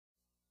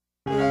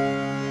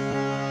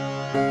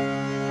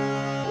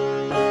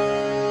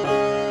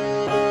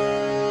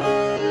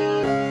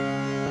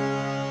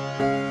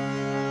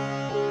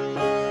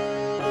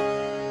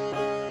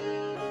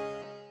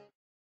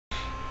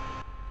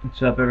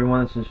What's up,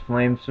 everyone? This is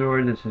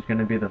Flamesword. This is going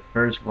to be the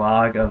first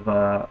vlog of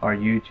our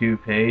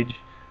YouTube page,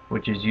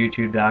 which is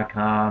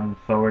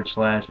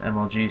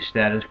youtube.com/MLG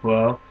Status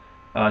Quo.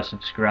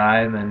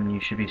 Subscribe, and you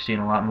should be seeing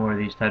a lot more of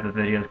these type of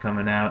videos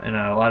coming out, and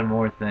a lot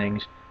more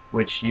things,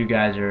 which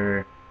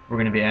we're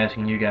going to be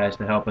asking you guys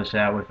to help us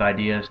out with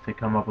ideas to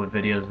come up with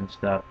videos and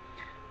stuff.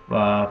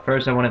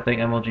 First, I want to thank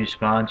MLG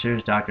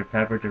sponsors: Dr.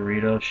 Pepper,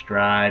 Doritos,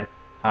 Stride,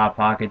 Hot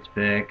Pockets,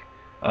 Bic,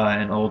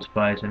 and Old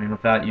Spice. I mean,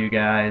 without you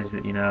guys,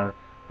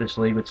 this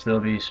league would still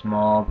be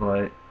small,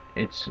 but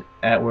it's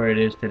at where it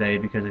is today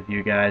because of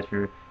you guys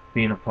for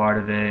being a part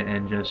of it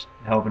and just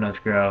helping us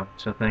grow.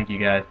 So thank you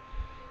guys.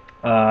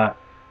 The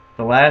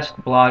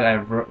last blog I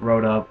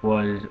wrote up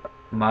was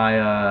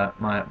my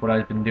what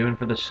I've been doing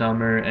for the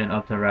summer and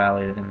up to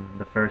Rally in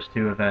the first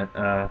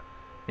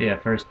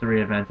first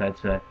three events, I'd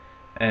say.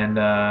 And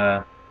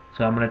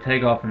so I'm gonna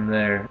take off from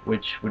there,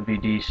 which would be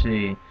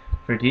DC.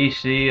 For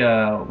DC,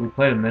 we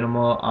played a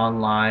minimal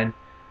online,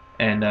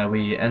 and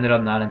we ended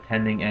up not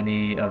attending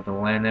any of the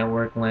LAN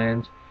network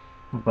LANs,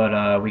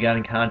 but we got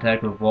in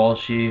contact with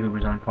Walshy, who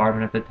was on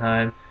Carbon at the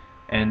time,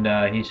 and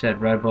he said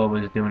Red Bull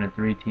was doing a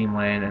 3-team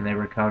LAN and they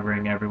were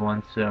covering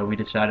everyone, so we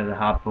decided to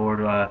hop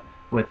board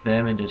with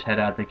them and just head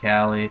out to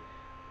Cali,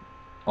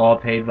 all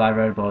paid by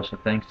Red Bull, so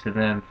thanks to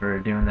them for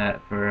doing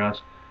that for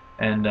us,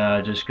 and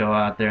just go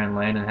out there and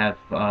LAN and have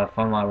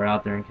fun while we're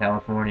out there in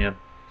California.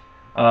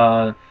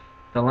 The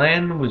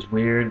LAN was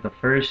weird. The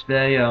first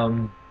day,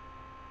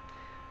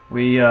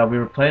 we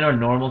were playing our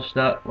normal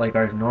stuff, like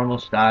our normal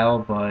style,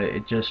 but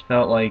it just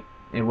felt like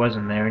it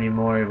wasn't there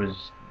anymore. It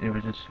was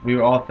just we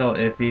all felt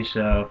iffy,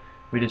 so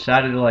we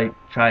decided to like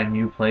try a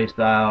new play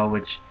style,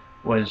 which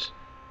was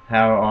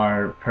how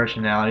our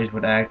personalities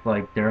would act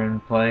like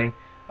during playing.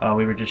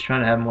 We were just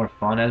trying to have more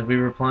fun as we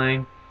were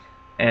playing,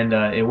 and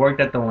it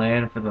worked at the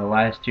LAN for the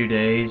last 2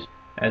 days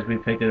as we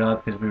picked it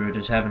up because we were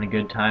just having a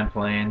good time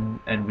playing,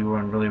 and we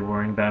weren't really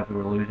worrying about if we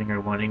were losing or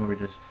winning. We were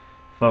just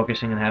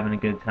focusing and having a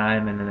good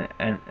time, and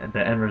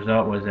the end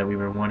result was that we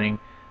were winning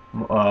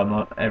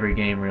every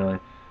game, really.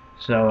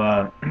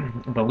 So,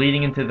 but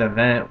leading into the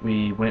event,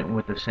 we went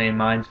with the same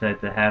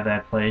mindset to have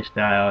that play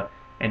style,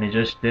 and it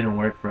just didn't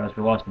work for us.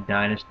 We lost the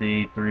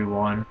Dynasty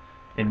 3-1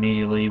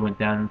 immediately, went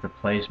down into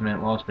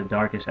placement, lost the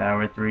Darkest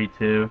Hour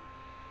 3-2,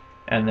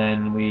 and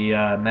then we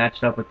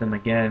matched up with them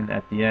again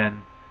at the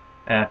end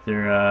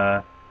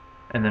after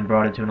and then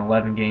brought it to an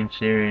 11-game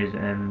series,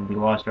 and we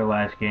lost our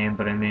last game.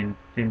 But I mean,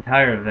 the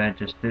entire event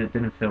just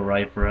didn't feel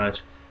right for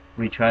us.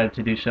 We tried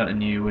to do something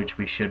new, which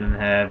we shouldn't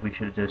have. We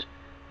should have just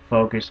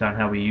focused on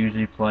how we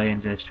usually play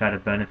and just try to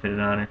benefit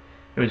on it.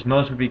 It was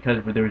mostly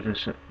because we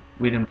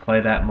didn't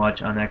play that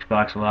much on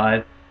Xbox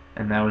Live,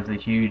 and that was the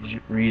huge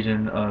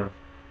reason of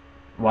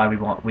why we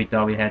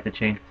thought we had to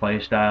change play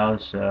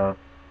styles. So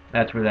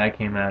that's where that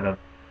came out of.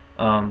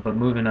 But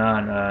moving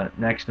on,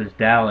 next is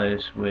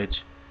Dallas,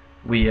 which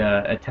we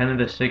attended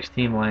a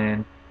 6-team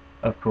LAN,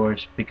 of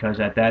course,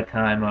 because at that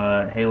time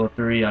Halo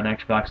 3 on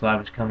Xbox Live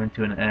was coming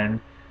to an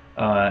end.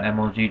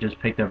 MLG just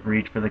picked up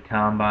Reach for the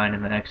Combine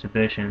and the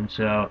exhibition,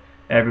 so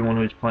everyone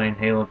who was playing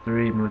Halo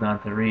 3 moved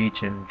on to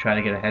Reach and tried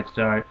to get a head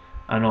start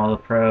on all the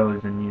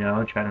pros, and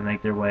try to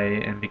make their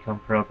way and become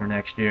pro for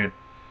next year.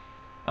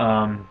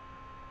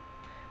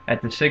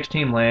 At the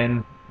 6-team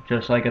LAN,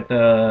 just like at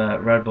the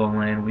Red Bull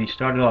LAN, we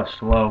started off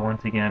slow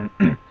once again.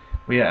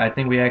 I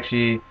think we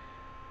actually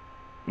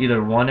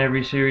either won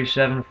every series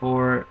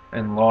 7-4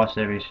 and lost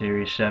every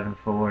series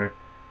 7-4,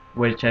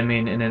 which, I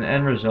mean, in an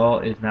end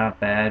result is not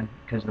bad,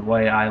 because the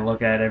way I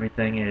look at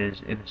everything is,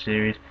 in a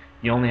series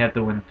you only have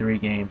to win 3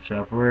 games.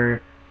 So if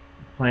we're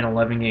playing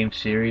 11-game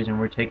series and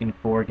we're taking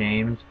 4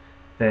 games,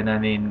 then I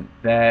mean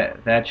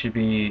that should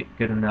be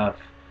good enough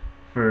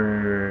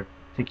to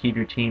keep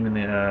your team in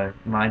the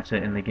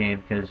mindset in the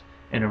game, because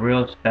in a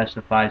real best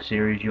of 5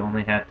 series you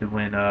only have to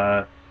win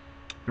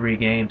 3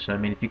 games. So I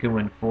mean, if you can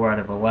win 4 out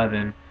of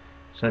 11,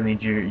 so that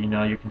means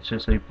you're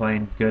consistently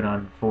playing good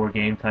on 4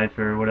 game types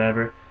or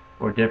whatever,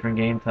 or different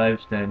game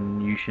types,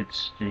 then you should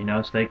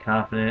stay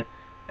confident,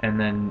 and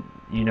then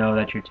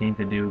that your team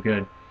can do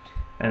good.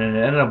 And it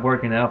ended up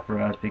working out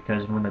for us,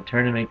 because when the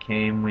tournament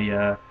came, we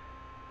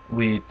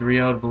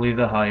 3-0'd Believe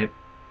the Hype,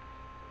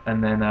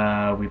 and then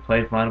we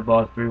played Final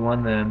Boss,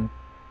 3-1 them,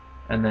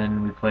 and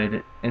then we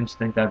played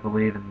Instinct, I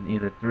believe, and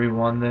either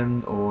 3-1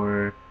 them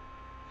or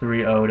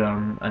 3-0'd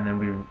them, and then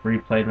we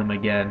replayed them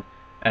again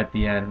at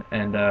the end,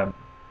 and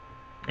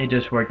it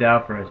just worked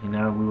out for us. We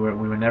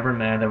were never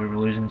mad that we were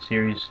losing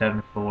series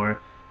 7-4.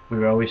 We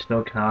were always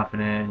still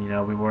confident.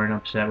 We weren't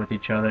upset with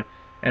each other,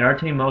 and our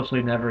team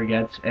mostly never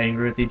gets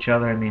angry with each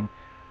other. I mean,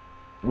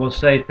 we'll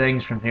say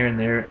things from here and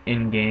there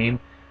in game,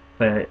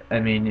 but I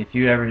mean, if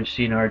you ever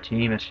seen our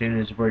team, as soon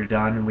as we're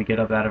done and we get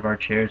up out of our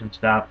chairs and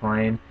stop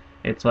playing,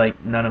 it's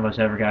like none of us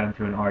ever got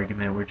into an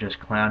argument. We're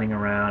just clowning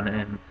around,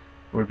 and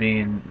we're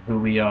being who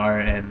we are,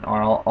 and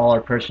all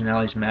our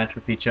personalities match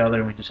with each other,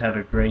 and we just have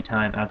a great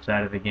time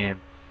outside of the game.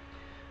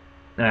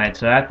 Alright,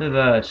 so after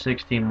the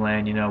 6-team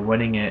LAN,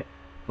 winning it,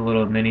 the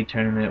little mini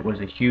tournament,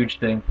 was a huge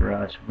thing for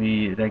us.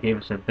 That gave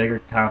us a bigger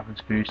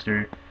confidence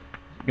booster,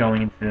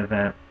 going into the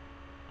event.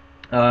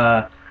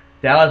 Uh,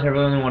 Dallas, I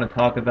really only want to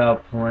talk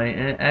about playing.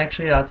 And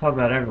actually, I'll talk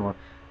about everyone.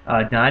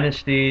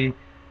 Dynasty,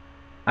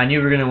 I knew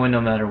we were going to win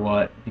no matter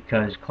what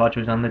because Clutch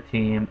was on the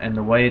team, and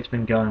the way it's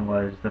been going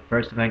was the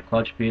first event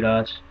Clutch beat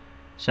us,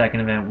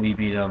 second event we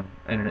beat him,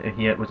 and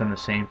he was on the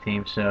same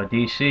team. So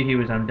DC, he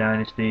was on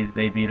Dynasty,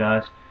 they beat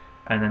us,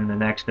 and then the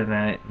next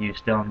event he was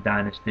still on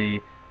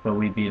Dynasty, but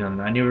we beat him.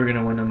 I knew we were going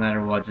to win no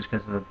matter what just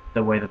because of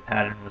the way the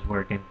pattern was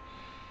working.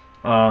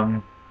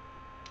 Um,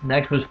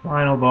 Next was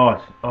Final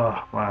Boss.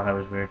 Oh wow, that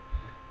was weird.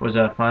 Was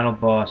a Final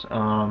Boss.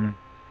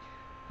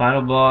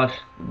 Final Boss,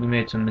 we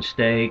made some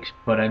mistakes,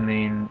 but I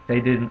mean,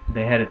 they didn't.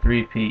 They had a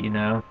three-peat, you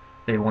know.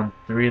 They won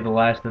 3 of the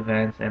last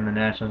events, and the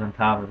Nationals on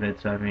top of it.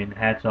 So I mean,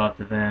 hats off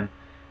to them.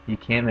 You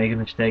can't make a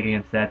mistake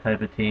against that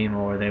type of team,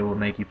 or they will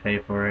make you pay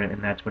for it,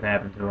 and that's what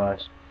happened to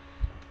us.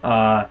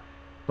 Uh,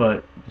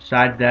 but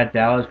besides that,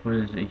 Dallas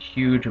was a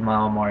huge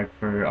mile mark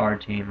for our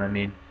team. I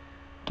mean,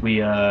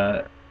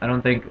 I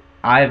don't think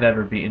I've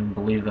ever beaten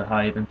Believe the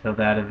Hype until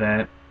that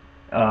event.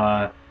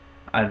 Uh,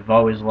 I've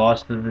always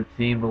lost to the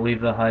team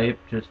Believe the Hype,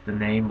 just the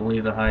name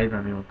Believe the Hype.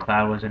 I mean, when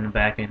Cloud was in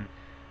back in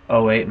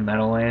 '08 in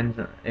Meadowlands,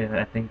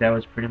 I think that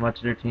was pretty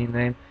much their team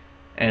name.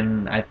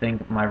 And I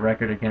think my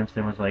record against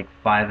them was like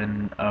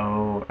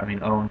 5-0. I mean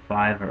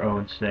 0-5 or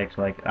 0-6.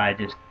 Like I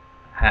just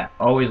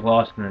always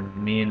lost to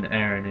them. Me and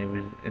Aaron, it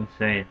was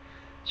insane.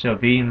 So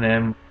beating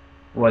them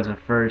was a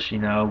first, you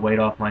know, weight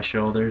off my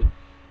shoulders.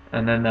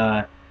 And then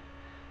the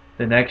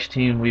next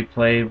team we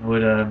played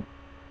would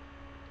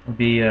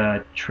be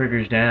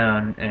Triggers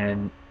Down,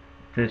 and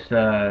this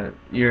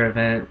year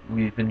event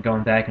we've been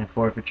going back and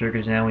forth with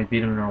Triggers Down. We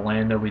beat them in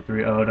Orlando, we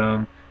 3-0'd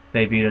them.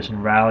 They beat us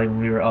in Raleigh when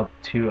we were up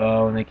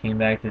 2-0, and they came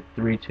back to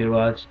 3-2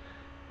 us.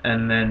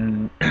 And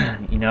then,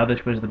 you know,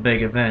 this was the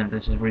big event.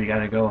 This is where you got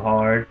to go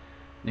hard.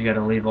 You got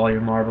to leave all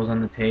your marbles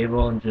on the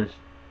table and just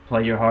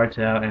play your hearts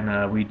out,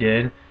 and we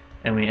did,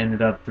 and we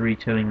ended up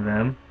 3-2ing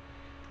them.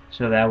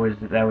 So that was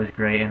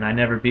great, and I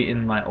never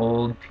beaten my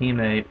old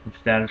teammate from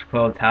Status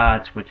Quo,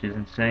 Tots, which is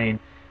insane.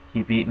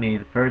 He beat me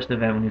the first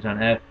event when he was on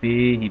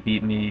FB. He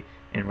beat me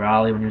in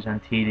Raleigh when he was on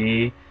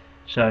TD.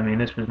 So I mean,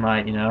 this was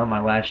my my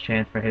last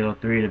chance for Halo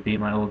 3 to beat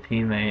my old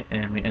teammate,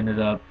 and we ended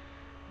up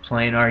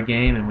playing our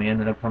game, and we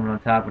ended up coming on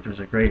top, which was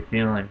a great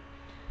feeling.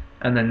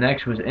 And then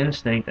next was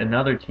Instinct,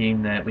 another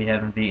team that we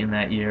haven't beaten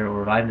that year,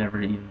 or I've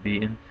never even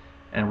beaten,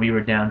 and we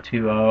were down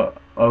 2-0,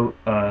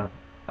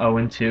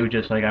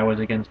 just like I was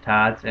against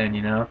Tots, and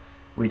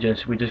we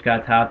just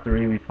got top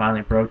 3. We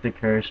finally broke the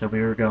curse, so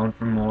we were going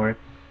for more,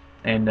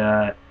 and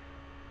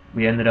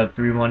we ended up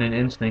 3-1 in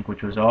Instinct,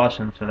 which was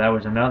awesome. So that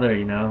was another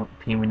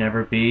team we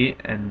never beat,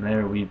 and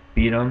there we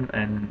beat them,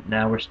 and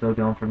now we're still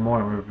going for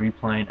more. We're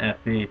replaying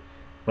FB,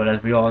 but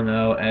as we all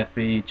know,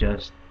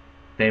 FB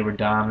they were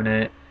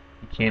dominant.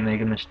 You can't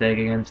make a mistake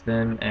against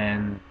them,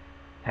 and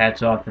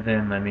hats off to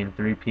them. I mean,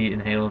 3-peat in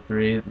Halo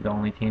 3, the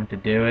only team to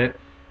do it.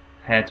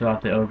 Hats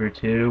off to Ogre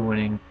 2,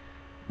 winning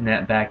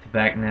net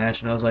back-to-back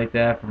nationals like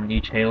that from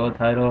each Halo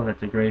title.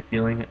 That's a great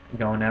feeling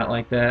going out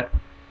like that.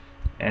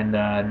 And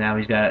now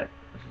he's got a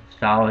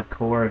solid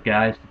core of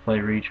guys to play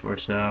Reach for.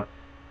 So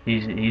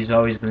he's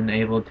always been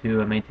able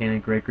to maintain a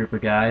great group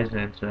of guys,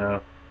 and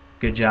so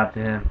good job to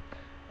him.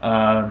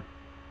 Now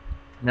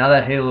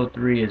that Halo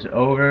 3 is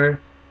over,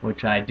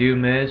 which I do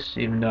miss,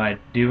 even though I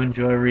do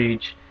enjoy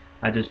Reach,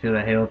 I just feel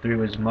that Halo 3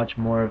 was much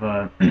more of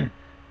a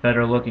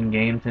better looking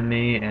game to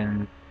me,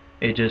 and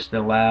it just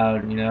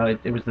allowed,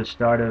 it was the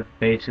start of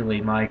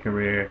basically my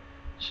career.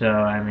 So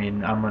I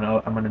mean, I'm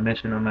gonna miss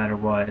it no matter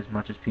what, as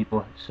much as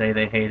people say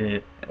they hate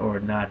it or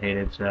not hate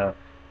it. So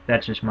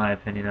that's just my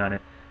opinion on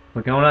it.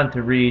 But going on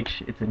to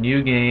Reach, it's a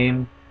new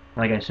game.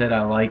 Like I said,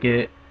 I like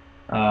it.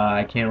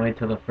 I can't wait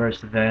till the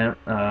first event.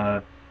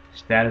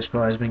 Status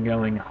Quo has been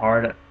going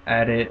hard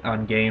at it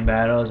on game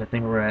battles. I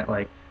think we're at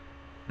like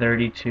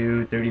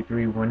 32,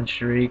 33 win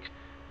streaks.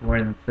 We're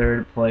in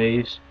third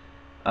place.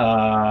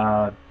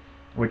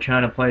 We're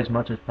trying to play as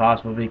much as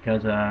possible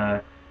because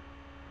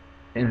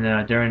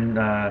during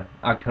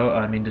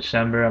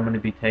December, I'm going to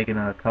be taking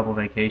a couple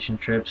vacation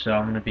trips, so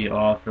I'm going to be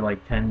off for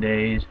like 10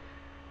 days,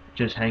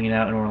 just hanging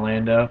out in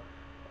Orlando,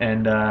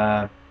 and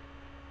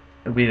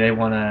they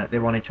want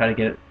to try to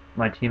get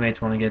my teammates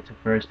want to get to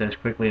first as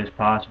quickly as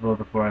possible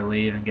before I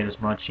leave and get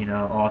as much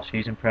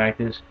off-season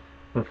practice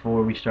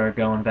before we start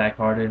going back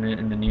harder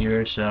in the new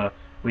year. So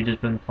we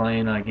just been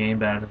playing game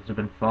battles. It's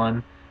been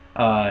fun.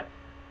 From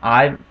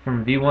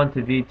V1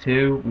 to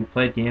V2, we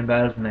played game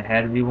battles when they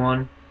had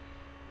V1,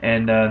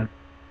 and to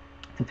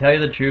tell you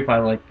the truth, I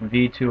like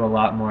V2 a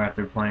lot more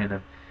after playing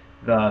them.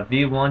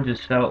 V1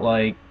 just felt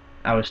like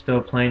I was still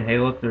playing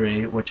Halo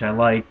 3, which I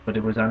liked, but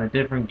it was on a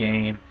different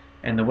game,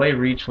 and the way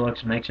Reach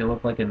looks makes it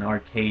look like an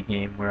arcade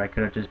game where I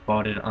could have just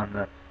bought it on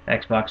the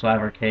Xbox Live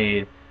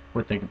Arcade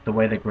with the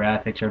way the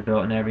graphics are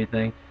built and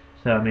everything.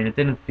 So I mean, it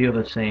didn't feel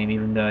the same,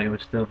 even though it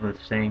was still the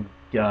same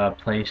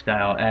play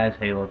style as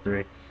Halo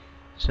 3.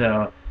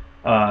 So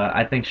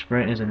I think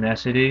Sprint is a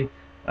necessity.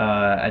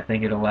 I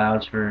think it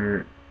allows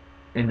for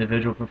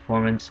individual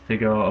performance to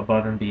go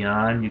above and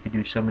beyond. You could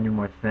do so many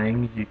more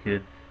things. You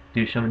could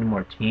do so many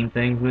more team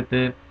things with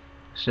it.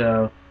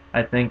 So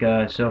I think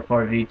so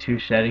far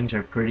V2 settings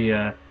are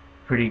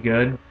pretty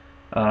good.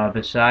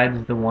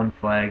 Besides the one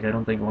flags, I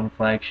don't think one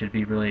flag should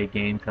be really a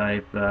game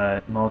type.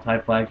 Multi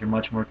flags are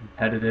much more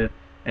competitive,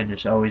 and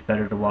it's always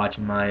better to watch,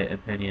 in my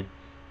opinion.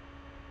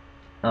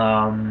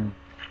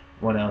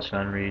 What else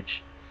on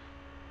Reach?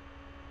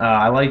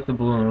 I like the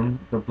bloom.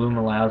 The bloom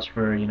allows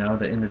for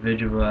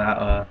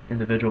the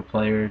individual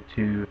player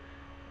to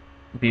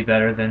be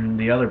better than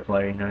the other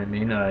player. You know what I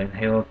mean? In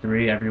Halo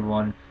 3,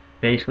 everyone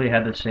basically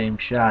had the same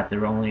shot. There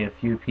were only a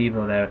few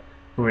people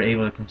who were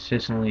able to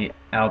consistently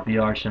out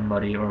BR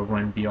somebody or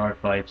win BR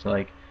fights,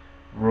 like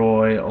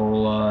Roy,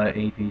 Ola,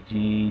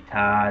 APG,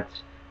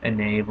 Tots,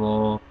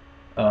 Enable,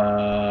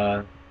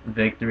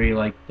 Victory.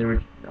 Like, there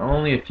were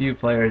only a few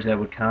players that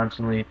would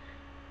constantly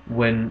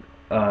win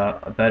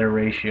a better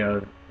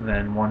ratio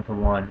than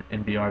 1-to-1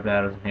 in BR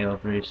battles in Halo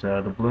 3.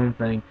 So the bloom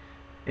thing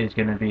is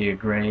going to be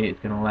great. It's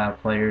going to allow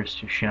players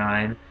to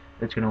shine.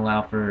 It's going to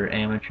allow for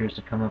amateurs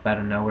to come up out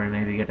of nowhere and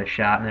maybe get a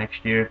shot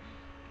next year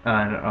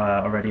on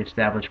already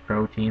established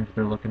pro teams.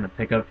 They're looking to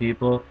pick up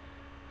people.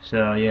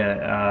 So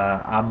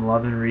yeah, I'm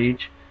loving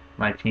Reach.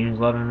 My team's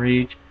loving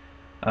Reach.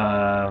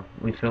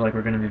 We feel like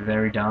we're going to be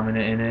very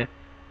dominant in it.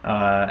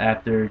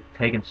 After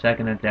taking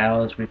second at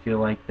Dallas, we feel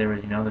like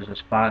there's a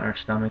spot in our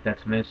stomach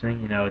that's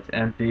missing. It's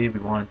empty. We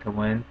want it to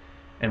win,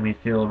 and we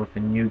feel with a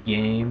new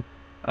game,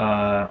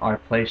 our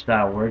play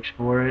style works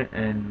for it,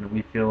 and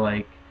we feel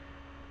like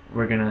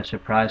we're gonna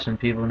surprise some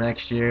people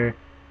next year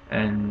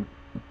and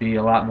be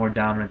a lot more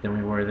dominant than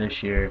we were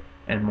this year,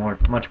 and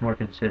much more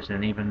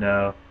consistent. Even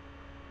though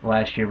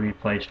last year we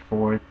placed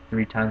fourth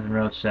 3 times in a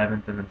row,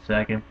 7th, and then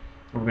 2nd,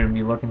 we're gonna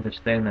be looking to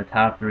stay in the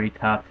top 3,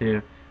 top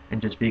 2,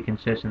 and just be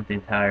consistent the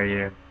entire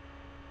year.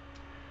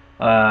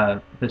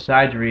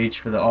 Besides Reach,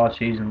 for the off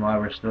season while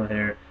we're still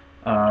here,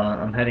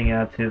 I'm heading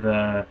out to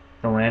the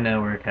LAN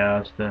network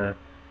house. The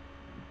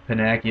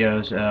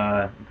Pinocchio's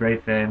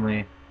great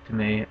family to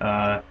me.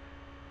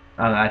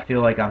 I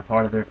feel like I'm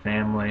part of their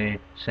family.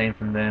 Same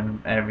from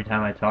them. Every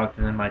time I talk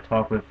to them, I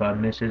talk with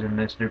Mrs. and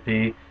Mr.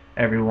 P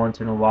every once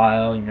in a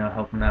while.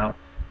 Help them out,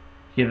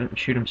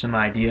 shoot them some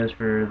ideas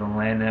for the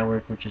LAN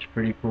network, which is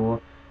pretty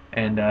cool.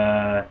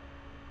 And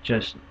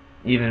just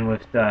even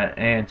with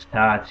Ants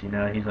Tots,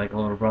 he's like a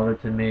little brother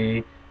to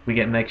me. We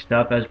get mixed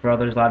up as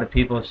brothers. A lot of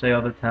people say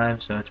all the time,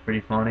 so it's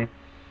pretty funny.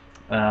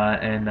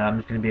 And I'm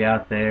just gonna be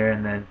out there,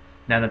 and then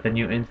now that the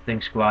new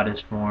Instinct squad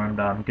is formed,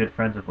 I'm good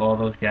friends with all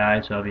those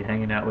guys. So I'll be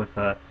hanging out with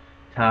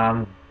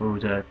Tom,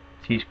 who's a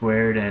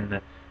T-squared,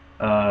 and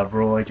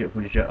Roy,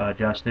 who's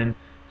Justin.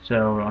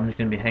 So I'm just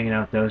gonna be hanging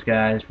out with those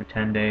guys for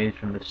 10 days,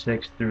 from the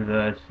 6th through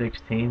the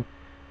 16th.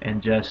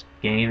 And just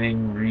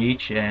gaming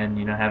Reach and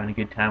having a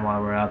good time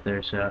while we're out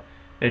there, so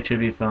it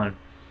should be fun.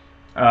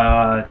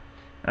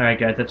 Alright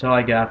guys, that's all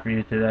I got for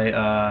you today.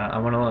 I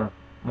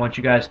want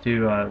you guys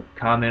to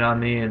comment on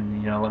me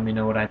and let me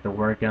know what I have to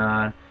work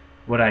on,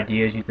 what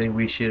ideas you think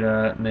we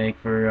should make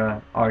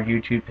for our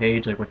YouTube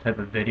page, like what type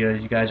of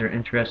videos you guys are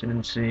interested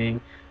in seeing,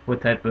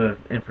 what type of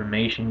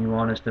information you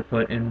want us to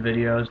put in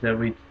videos that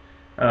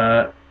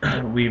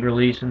we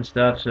release and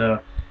stuff.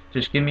 So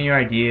just give me your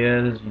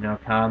ideas,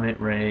 comment,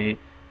 rate,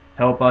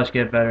 help us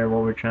get better at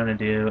what we're trying to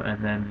do,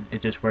 and then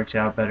it just works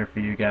out better for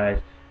you guys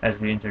as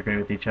we integrate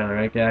with each other,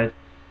 right guys?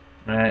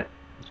 Alright,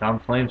 so I'm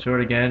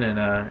Flamesword again,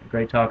 and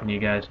great talking to you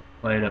guys.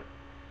 Later.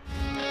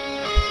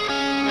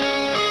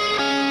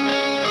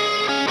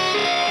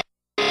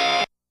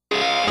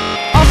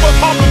 I'm a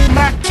public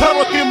Mac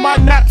terror in my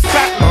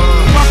knapsack.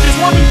 Rockin'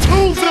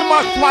 22s in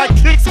my fly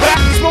kicks back.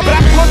 Smoke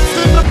back blunts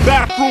in the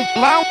bathroom,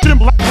 lounging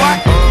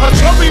black. A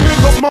chubby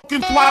nigga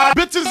smoking fly,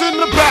 bitches in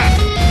the back.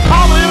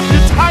 Holla if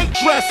you tight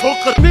dress,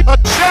 hook a nigga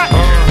chat.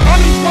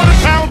 Honey,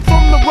 20 pounds.